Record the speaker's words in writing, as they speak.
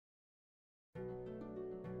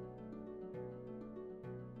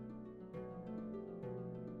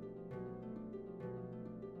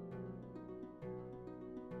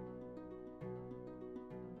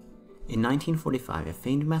In 1945, a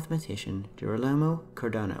famed mathematician, Girolamo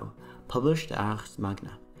Cardano, published Ars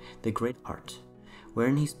Magna, The Great Art,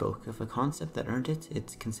 wherein he spoke of a concept that earned it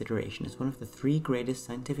its consideration as one of the three greatest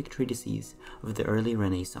scientific treatises of the early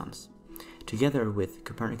Renaissance, together with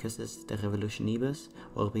Copernicus's De Revolutionibus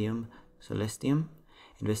Orbium Celestium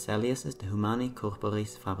and Vesalius's De Humani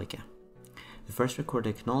Corporis Fabrica, the first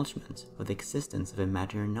recorded acknowledgement of the existence of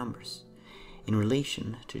imaginary numbers, in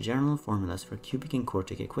relation to general formulas for cubic and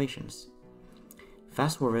quartic equations.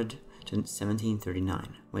 Fast forward to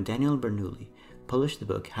 1739, when Daniel Bernoulli published the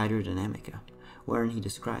book Hydrodynamica, wherein he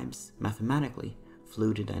describes mathematically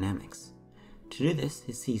fluid dynamics. To do this,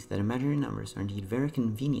 he sees that imaginary numbers are indeed very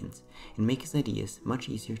convenient and make his ideas much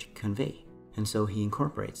easier to convey, and so he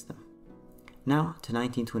incorporates them. Now to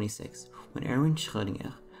 1926, when Erwin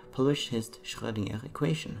Schrödinger published his Schrödinger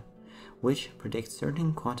equation, which predicts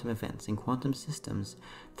certain quantum events in quantum systems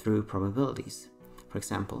through probabilities, for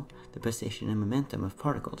example, the position and momentum of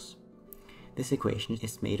particles. This equation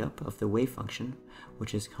is made up of the wave function,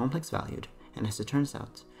 which is complex valued, and as it turns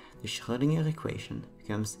out, the Schrödinger equation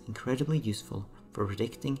becomes incredibly useful for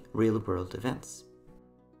predicting real-world events.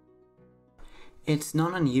 It's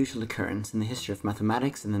not an unusual occurrence in the history of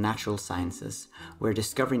mathematics and the natural sciences, where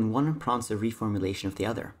discovering one prompts a reformulation of the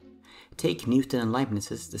other. Take Newton and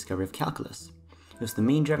Leibniz's discovery of calculus. It was the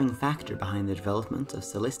main driving factor behind the development of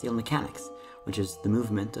celestial mechanics, which is the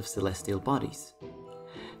movement of celestial bodies.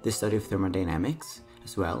 The study of thermodynamics,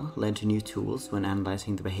 as well, led to new tools when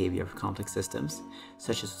analyzing the behavior of complex systems,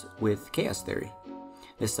 such as with chaos theory.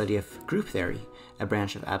 The study of group theory, a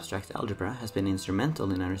branch of abstract algebra, has been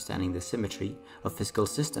instrumental in understanding the symmetry of physical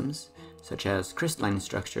systems, such as crystalline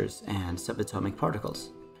structures and subatomic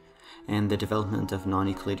particles. And the development of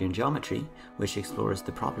non-Euclidean geometry, which explores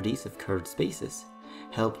the properties of curved spaces,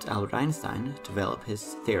 helped Albert Einstein develop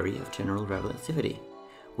his theory of general relativity,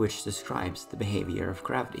 which describes the behavior of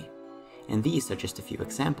gravity. And these are just a few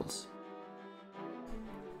examples.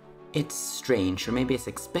 It's strange, or maybe it's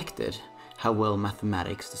expected, how well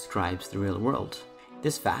mathematics describes the real world.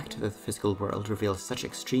 This fact that the physical world reveals such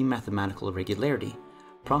extreme mathematical regularity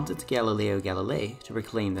prompted Galileo Galilei to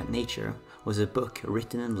proclaim that nature was a book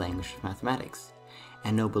written in language of mathematics,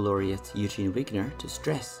 and Nobel laureate Eugene Wigner to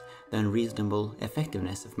stress the unreasonable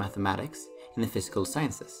effectiveness of mathematics in the physical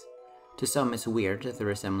sciences. To some, it's weird that the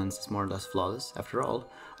resemblance is more or less flawless. After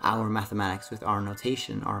all, our mathematics with our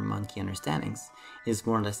notation, our monkey understandings, is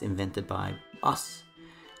more or less invented by us.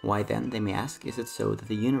 Why then, they may ask, is it so that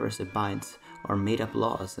the universe abides our made-up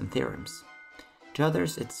laws and theorems? To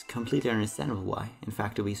others, it's completely understandable why. In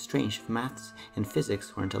fact, it would be strange if maths and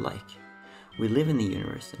physics weren't alike. We live in the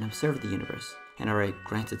universe and observe the universe, and are a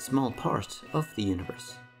granted small part of the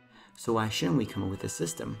universe. So why shouldn't we come up with a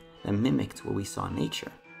system that mimicked what we saw in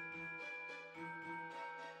nature?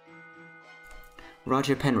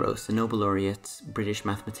 Roger Penrose, a Nobel laureate British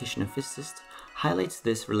mathematician and physicist, highlights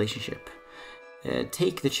this relationship.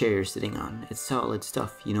 Take the chair you're sitting on. It's solid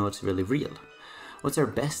stuff, you know it's really real. What's our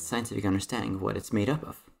best scientific understanding of what it's made up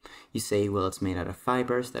of? You say, well, it's made out of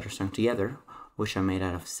fibers that are strung together, which are made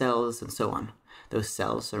out of cells, and so on. Those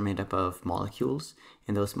cells are made up of molecules,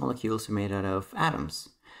 and those molecules are made out of atoms,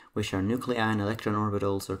 which are nuclei and electron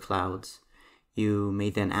orbitals or clouds. You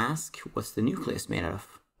may then ask, what's the nucleus made out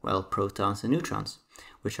of? Well, protons and neutrons,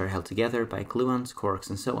 which are held together by gluons, quarks,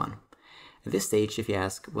 and so on. At this stage, if you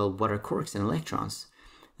ask, well, what are quarks and electrons?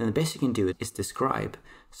 Then the best you can do is describe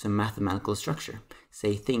some mathematical structure,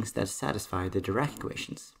 say things that satisfy the Dirac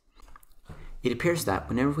equations. It appears that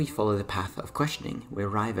whenever we follow the path of questioning, we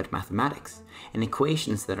arrive at mathematics, and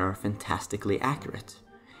equations that are fantastically accurate.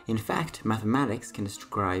 In fact, mathematics can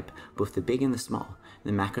describe both the big and the small,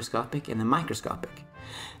 the macroscopic and the microscopic.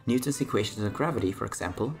 Newton's equations of gravity, for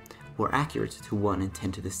example, were accurate to 1 in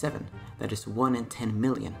 10 to the 7, that is 1 in 10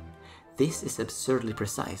 million. This is absurdly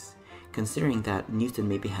precise, considering that Newton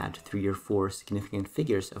maybe had 3 or 4 significant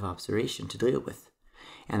figures of observation to deal with,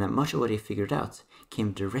 and that much of what he figured out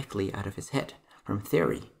came directly out of his head, from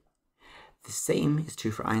theory. The same is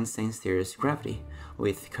true for Einstein's theories of gravity,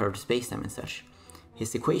 with curved spacetime and such.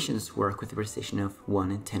 His equations work with the precision of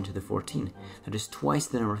 1 in 10 to the 14, that is twice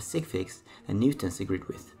the number of sig figs that Newton's agreed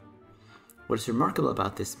with. What is remarkable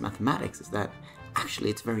about this mathematics is that actually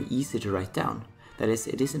it's very easy to write down, that is,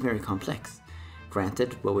 it isn't very complex.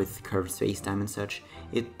 Granted, well, with curved spacetime and such,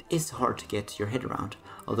 it is hard to get your head around,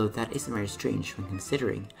 although that isn't very strange when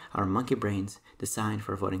considering our monkey brains designed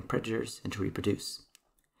for avoiding predators and to reproduce.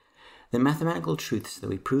 The mathematical truths that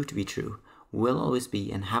we prove to be true will always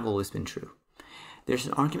be and have always been true. There's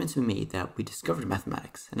an argument to be made that we discovered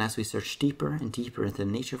mathematics, and as we search deeper and deeper into the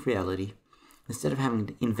nature of reality, instead of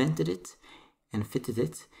having invented it, and fitted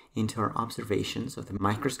it into our observations of the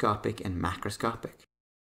microscopic and macroscopic.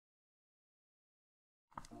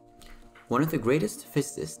 One of the greatest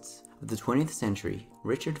physicists of the 20th century,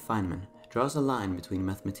 Richard Feynman, draws a line between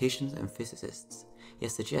mathematicians and physicists,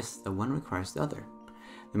 yet suggests that one requires the other.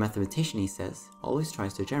 The mathematician, he says, always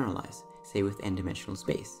tries to generalize, say with n-dimensional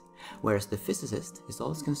space, whereas the physicist is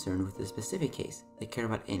always concerned with the specific case. They care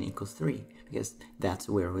about n equals 3, because that's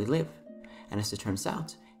where we live. And as it turns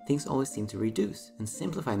out, things always seem to reduce and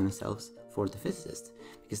simplify themselves for the physicist,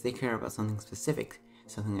 because they care about something specific,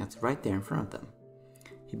 something that's right there in front of them.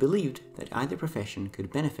 He believed that either profession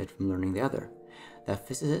could benefit from learning the other, that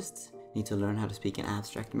physicists need to learn how to speak in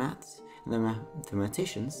abstract maths, and the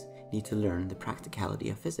mathematicians need to learn the practicality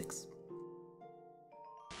of physics.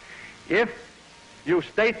 If you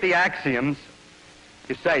state the axioms,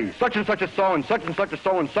 you say such and such is so, and such and such is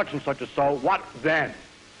so, and such is so, what then?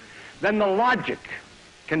 Then the logic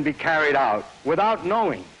can be carried out without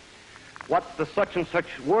knowing what the such and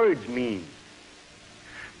such words mean.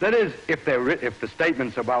 That is, if the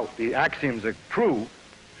statements about the axioms are true,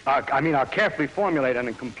 are carefully formulated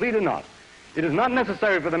and complete enough, it is not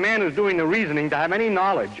necessary for the man who's doing the reasoning to have any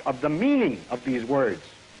knowledge of the meaning of these words.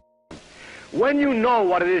 When you know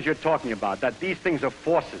what it is you're talking about, that these things are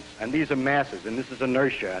forces, and these are masses, and this is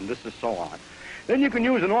inertia, and this is so on, then you can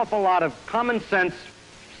use an awful lot of common sense,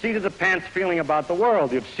 seat-of-the-pants feeling about the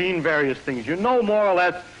world. You've seen various things. You know more or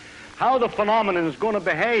less how the phenomenon is going to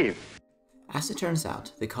behave. As it turns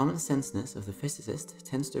out, the common senseness of the physicist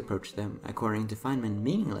tends to approach them, according to Feynman,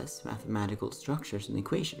 meaningless mathematical structures and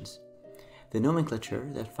equations. The nomenclature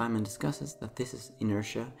that Feynman discusses, that this is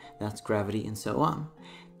inertia, that's gravity, and so on,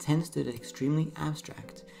 tends to the extremely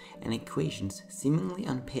abstract, and equations seemingly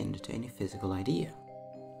unpinned to any physical idea.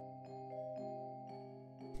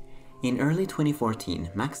 In early 2014,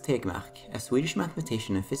 Max Tegmark, a Swedish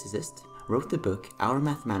mathematician and physicist, wrote the book Our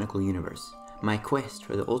Mathematical Universe, My Quest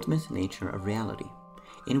for the Ultimate Nature of Reality,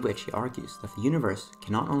 in which he argues that the universe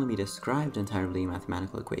cannot only be described entirely in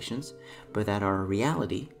mathematical equations, but that our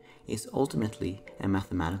reality is ultimately a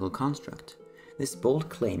mathematical construct. This bold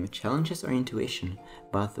claim challenges our intuition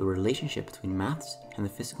about the relationship between maths and the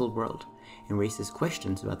physical world, and raises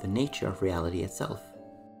questions about the nature of reality itself.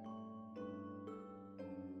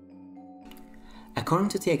 According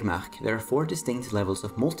to Tegmark, there are 4 distinct levels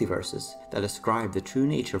of multiverses that describe the true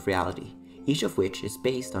nature of reality, each of which is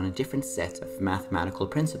based on a different set of mathematical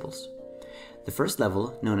principles. The first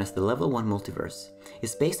level, known as the Level 1 multiverse,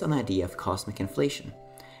 is based on the idea of cosmic inflation.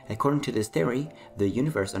 According to this theory, the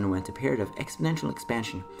universe underwent a period of exponential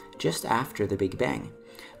expansion just after the Big Bang,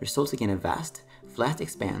 resulting in a vast, flat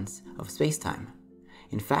expanse of space-time.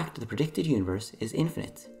 In fact, the predicted universe is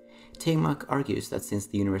infinite. Tegmark argues that since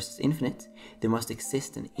the universe is infinite, there must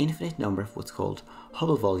exist an infinite number of what's called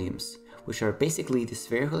Hubble volumes, which are basically the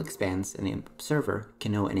spherical expanse an observer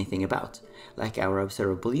can know anything about, like our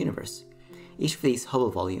observable universe. Each of these Hubble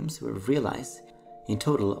volumes will realize, in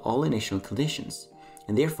total, all initial conditions,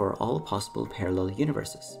 and therefore all possible parallel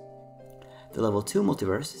universes. The Level 2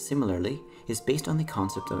 multiverse, similarly, is based on the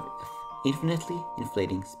concept of infinitely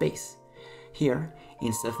inflating space. Here,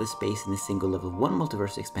 instead of the space in the single Level 1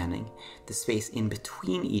 multiverse expanding, the space in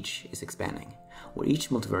between each is expanding, where each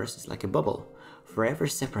multiverse is like a bubble, forever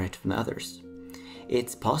separate from the others.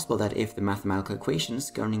 It's possible that if the mathematical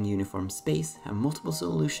equations governing uniform space have multiple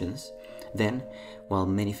solutions, then, while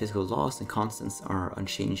many physical laws and constants are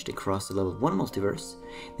unchanged across the Level 1 multiverse,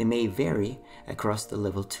 they may vary across the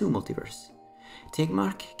Level 2 multiverse.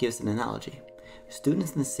 Tegmark gives an analogy.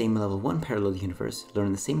 Students in the same Level 1 parallel universe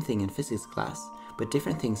learn the same thing in physics class, but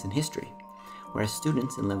different things in history, whereas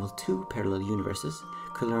students in Level 2 parallel universes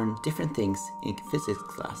could learn different things in physics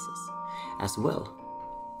classes as well.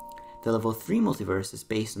 The Level 3 multiverse is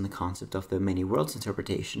based on the concept of the many worlds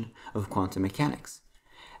interpretation of quantum mechanics.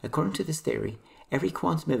 According to this theory, every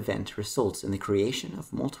quantum event results in the creation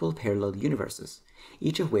of multiple parallel universes,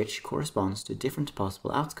 each of which corresponds to a different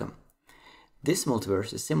possible outcome. This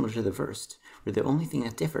multiverse is similar to the first, where the only thing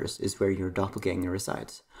that differs is where your doppelganger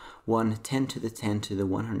resides, one 10 to the 10 to the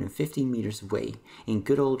 150 meters away in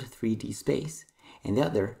good old 3D space, and the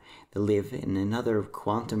other that live in another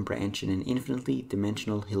quantum branch in an infinitely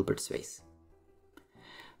dimensional Hilbert space.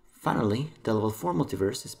 Finally, the Level 4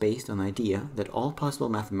 multiverse is based on the idea that all possible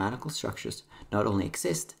mathematical structures not only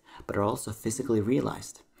exist, but are also physically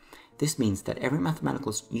realized. This means that every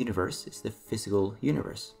mathematical universe is the physical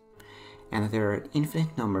universe, and that there are an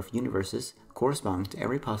infinite number of universes corresponding to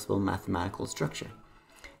every possible mathematical structure.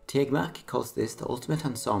 Tegmark calls this the ultimate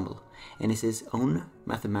ensemble, and is his own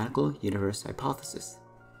mathematical universe hypothesis.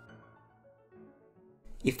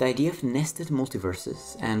 If the idea of nested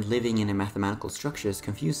multiverses and living in a mathematical structure is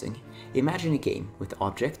confusing, imagine a game with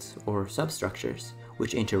objects or substructures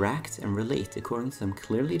which interact and relate according to some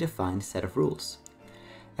clearly defined set of rules.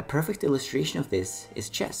 A perfect illustration of this is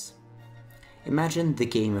chess. Imagine the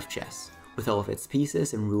game of chess, with all of its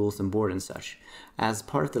pieces and rules and board and such, as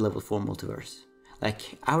part of the level 4 multiverse.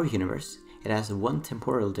 Like our universe, it has one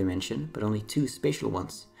temporal dimension but only two spatial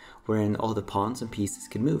ones, wherein all the pawns and pieces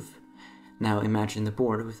can move. Now imagine the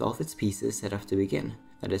board with all of its pieces set up to begin,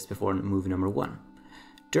 that is before move number 1.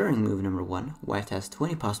 During move number 1, white has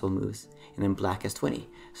 20 possible moves, and then black has 20,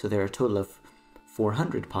 so there are a total of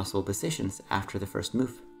 400 possible positions after the first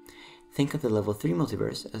move. Think of the level 3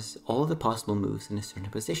 multiverse as all the possible moves in a certain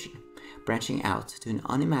position, branching out to an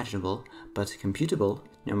unimaginable but computable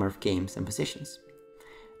number of games and positions.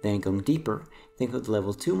 Then going deeper, think of the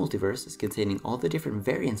level 2 multiverse as containing all the different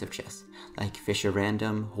variants of chess, like Fischer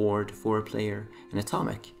Random, Horde, 4-player, and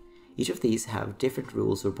Atomic. Each of these have different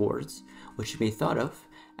rules or boards, which should be thought of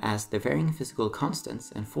as the varying physical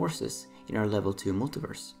constants and forces in our level 2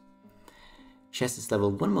 multiverse. Chess's level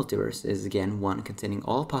 1 multiverse is again one containing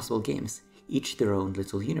all possible games, each their own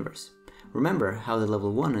little universe. Remember how the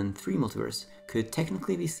level 1 and 3 multiverse could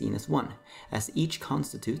technically be seen as one, as each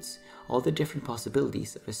constitutes all the different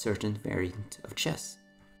possibilities of a certain variant of chess.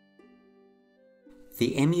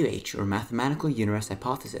 The MUH, or Mathematical Universe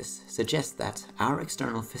Hypothesis, suggests that our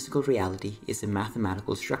external physical reality is a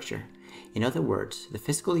mathematical structure. In other words, the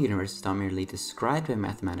physical universe is not merely described by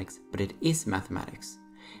mathematics, but it is mathematics.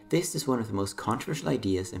 This is one of the most controversial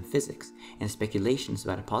ideas in physics and speculations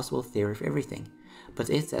about a possible theory of everything, but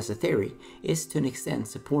it, as a theory, is to an extent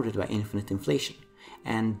supported by infinite inflation,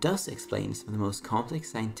 and does explain some of the most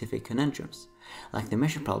complex scientific conundrums, like the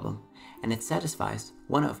measure problem, and it satisfies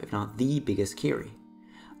one of, if not the biggest query.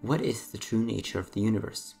 What is the true nature of the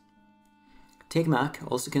universe? Tegmark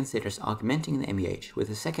also considers augmenting the MUH with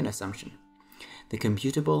a second assumption, the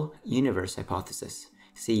Computable Universe Hypothesis,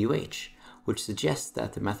 CUH, which suggests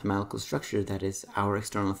that the mathematical structure that is our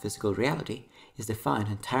external physical reality is defined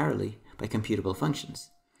entirely by computable functions.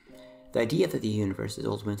 The idea that the universe is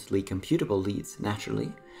ultimately computable leads,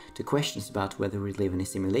 naturally, to questions about whether we live in a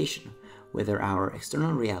simulation, whether our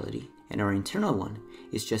external reality and our internal one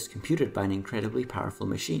is just computed by an incredibly powerful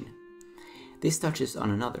machine. This touches on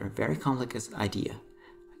another very complex idea,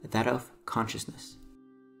 that of consciousness.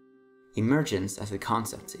 Emergence as a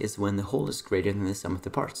concept is when the whole is greater than the sum of the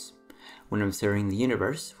parts. When observing the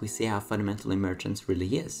universe, we see how fundamental emergence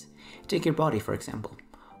really is. Take your body, for example.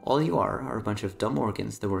 All you are a bunch of dumb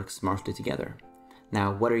organs that work smartly together.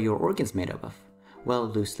 Now, what are your organs made up of? Well,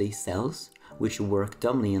 loosely, cells, which work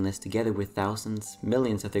dumbly unless together with thousands,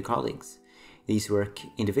 millions of their colleagues. These work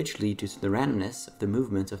individually due to the randomness of the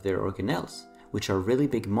movement of their organelles, which are really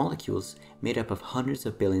big molecules made up of hundreds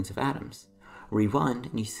of billions of atoms. Rewind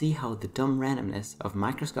and you see how the dumb randomness of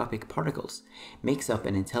microscopic particles makes up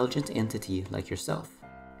an intelligent entity like yourself.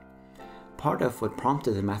 Part of what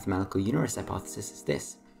prompted the mathematical universe hypothesis is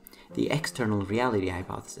this, the external reality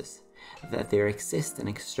hypothesis, that there exists an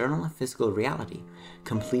external physical reality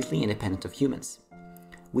completely independent of humans.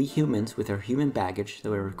 We humans, with our human baggage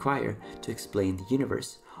that we require to explain the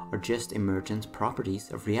universe, are just emergent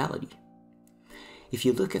properties of reality. If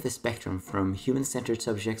you look at the spectrum from human-centered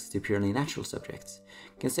subjects to purely natural subjects,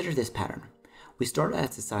 consider this pattern. We start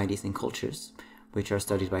at societies and cultures, which are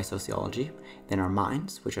studied by sociology, then our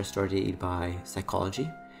minds, which are studied by psychology,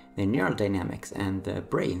 then neurodynamics and the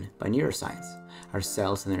brain by neuroscience, our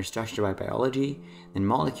cells and their structure by biology, then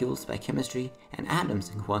molecules by chemistry, and atoms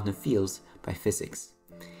and quantum fields by physics.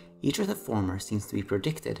 Each of the former seems to be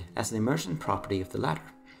predicted as an emergent property of the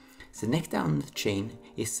latter. So next down the chain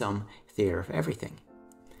is some theory of everything.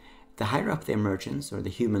 The higher up the emergence or the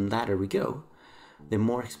human ladder we go, the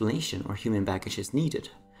more explanation or human baggage is needed.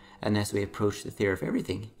 And as we approach the theory of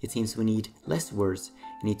everything, it seems we need less words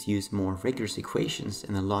and need to use more rigorous equations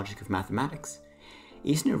and the logic of mathematics.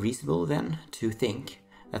 Isn't it reasonable then to think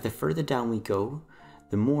that the further down we go,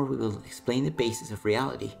 the more we will explain the basis of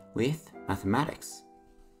reality with mathematics?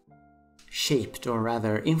 Shaped, or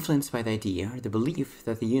rather influenced by the idea or the belief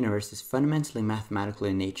that the universe is fundamentally mathematical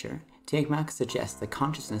in nature, Tegmark suggests that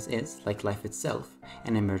consciousness is, like life itself,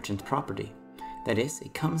 an emergent property. That is,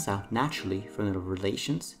 it comes out naturally from the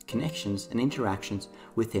relations, connections, and interactions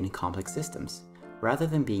within complex systems, rather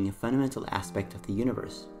than being a fundamental aspect of the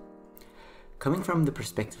universe. Coming from the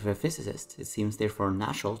perspective of a physicist, it seems therefore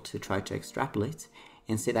natural to try to extrapolate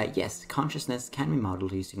and say that yes, consciousness can be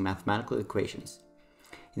modeled using mathematical equations.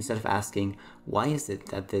 Instead of asking, why is it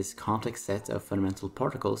that this complex set of fundamental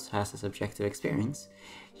particles has a subjective experience,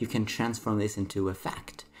 you can transform this into a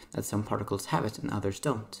fact, that some particles have it and others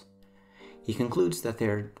don't. He concludes that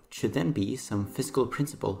there should then be some physical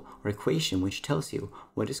principle or equation which tells you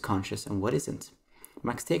what is conscious and what isn't.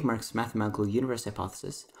 Max Tegmark's mathematical universe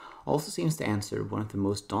hypothesis also seems to answer one of the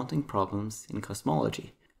most daunting problems in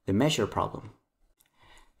cosmology, the measure problem.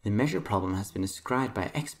 The measure problem has been described by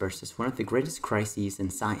experts as one of the greatest crises in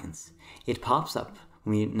science. It pops up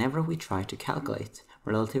whenever we try to calculate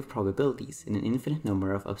relative probabilities in an infinite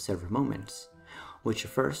number of observer moments, which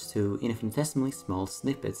refers to infinitesimally small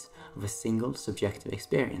snippets of a single subjective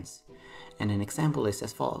experience, and an example is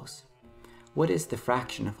as follows. What is the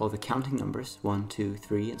fraction of all the counting numbers, 1, 2,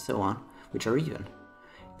 3, and so on, which are even?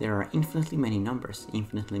 There are infinitely many numbers,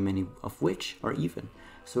 infinitely many of which are even,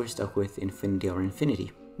 so we're stuck with infinity or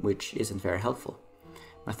infinity, which isn't very helpful.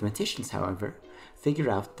 Mathematicians, however, figure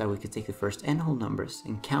out that we could take the first n whole numbers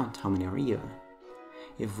and count how many are even.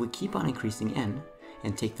 If we keep on increasing n,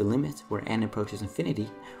 and take the limit where n approaches infinity,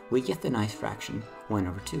 we get the nice fraction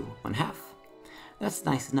 1/2, 1/2. That's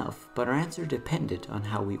nice enough, but our answer depended on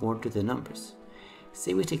how we order the numbers.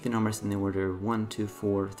 Say we take the numbers in the order 1, 2,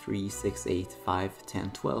 4, 3, 6, 8, 5,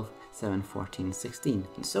 10, 12, 7, 14, 16,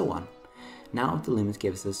 and so on. Now the limit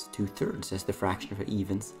gives us 2/3 as the fraction of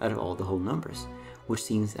evens out of all the whole numbers, which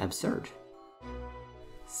seems absurd.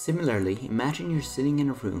 Similarly, imagine you're sitting in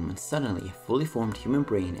a room and suddenly a fully formed human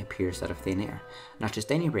brain appears out of thin air. Not just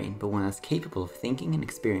any brain, but one that's capable of thinking and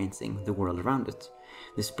experiencing the world around it.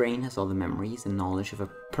 This brain has all the memories and knowledge of a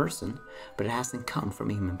person, but it hasn't come from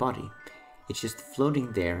a human body. It's just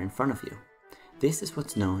floating there in front of you. This is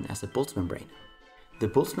what's known as a Boltzman brain. The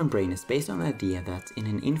Boltzman brain is based on the idea that in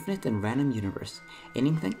an infinite and random universe,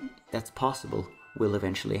 anything that's possible will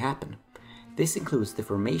eventually happen. This includes the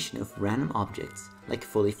formation of random objects like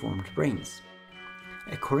fully formed brains.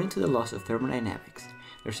 According to the laws of thermodynamics,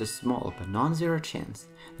 there's a small but non-zero chance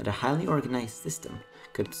that a highly organized system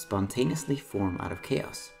could spontaneously form out of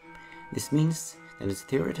chaos. This means that it's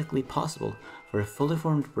theoretically possible for a fully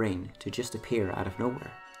formed brain to just appear out of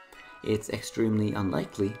nowhere. It's extremely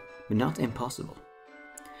unlikely, but not impossible.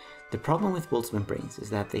 The problem with Boltzmann brains is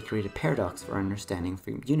that they create a paradox for our understanding of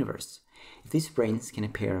the universe. If these brains can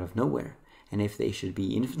appear out of nowhere, and if they should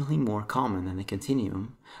be infinitely more common than the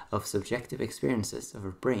continuum of subjective experiences of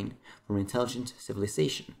a brain from intelligent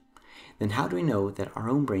civilization, then how do we know that our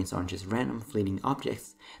own brains aren't just random fleeting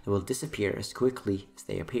objects that will disappear as quickly as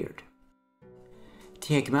they appeared?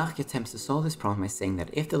 Tegmark attempts to solve this problem by saying that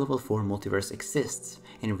if the level 4 multiverse exists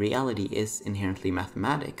and reality is inherently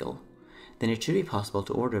mathematical, then it should be possible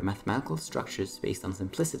to order mathematical structures based on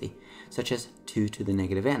simplicity, such as 2 to the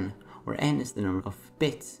negative n, where n is the number of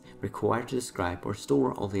bits required to describe or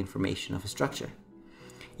store all the information of a structure.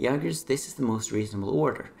 He argues this is the most reasonable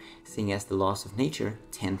order, seeing as the laws of nature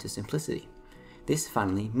tend to simplicity. This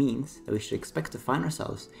finally means that we should expect to find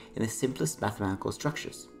ourselves in the simplest mathematical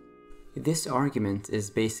structures. This argument is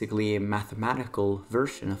basically a mathematical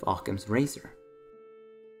version of Occam's razor.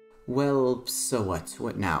 Well, so what?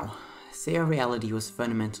 What now? Say our reality was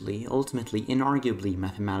fundamentally, ultimately, inarguably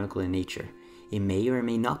mathematical in nature. It may or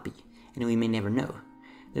may not be, and we may never know.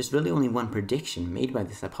 There's really only one prediction made by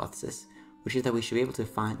this hypothesis, which is that we should be able to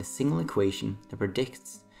find a single equation that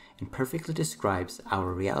predicts and perfectly describes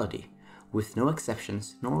our reality, with no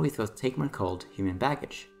exceptions nor with what Tegmark called human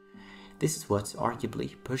baggage. This is what,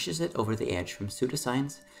 arguably, pushes it over the edge from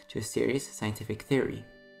pseudoscience to a serious scientific theory.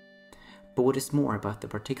 But what is more about the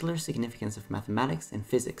particular significance of mathematics and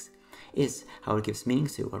physics is how it gives meaning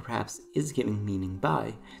to, or perhaps is giving meaning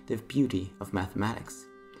by, the beauty of mathematics.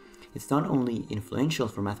 It's not only influential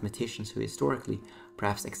for mathematicians who historically,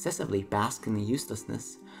 perhaps excessively, bask in the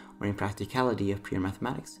uselessness or impracticality of pure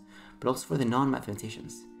mathematics, but also for the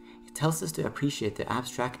non-mathematicians. It tells us to appreciate the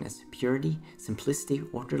abstractness, purity, simplicity,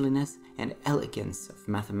 orderliness, and elegance of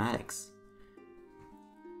mathematics.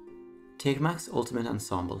 Tegmark's ultimate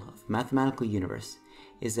ensemble of mathematical universe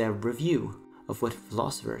is a review of what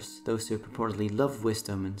philosophers, those who purportedly love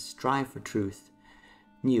wisdom and strive for truth,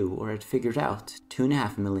 knew or had figured out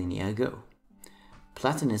 2.5 millennia ago.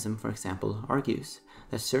 Platonism, for example, argues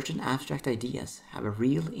that certain abstract ideas have a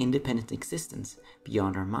real independent existence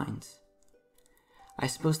beyond our minds. I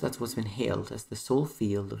suppose that's what's been hailed as the sole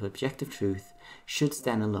field of objective truth should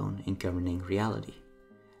stand alone in governing reality.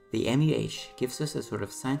 The MUH gives us a sort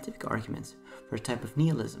of scientific argument for a type of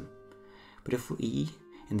nihilism, but if we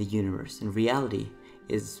and the universe and reality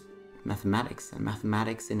is mathematics, and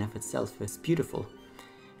mathematics in of itself is beautiful,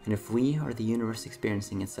 and if we are the universe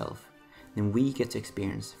experiencing itself, then we get to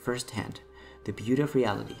experience firsthand the beauty of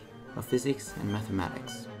reality, of physics and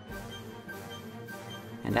mathematics.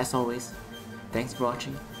 And as always, thanks for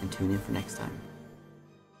watching and tune in for next time.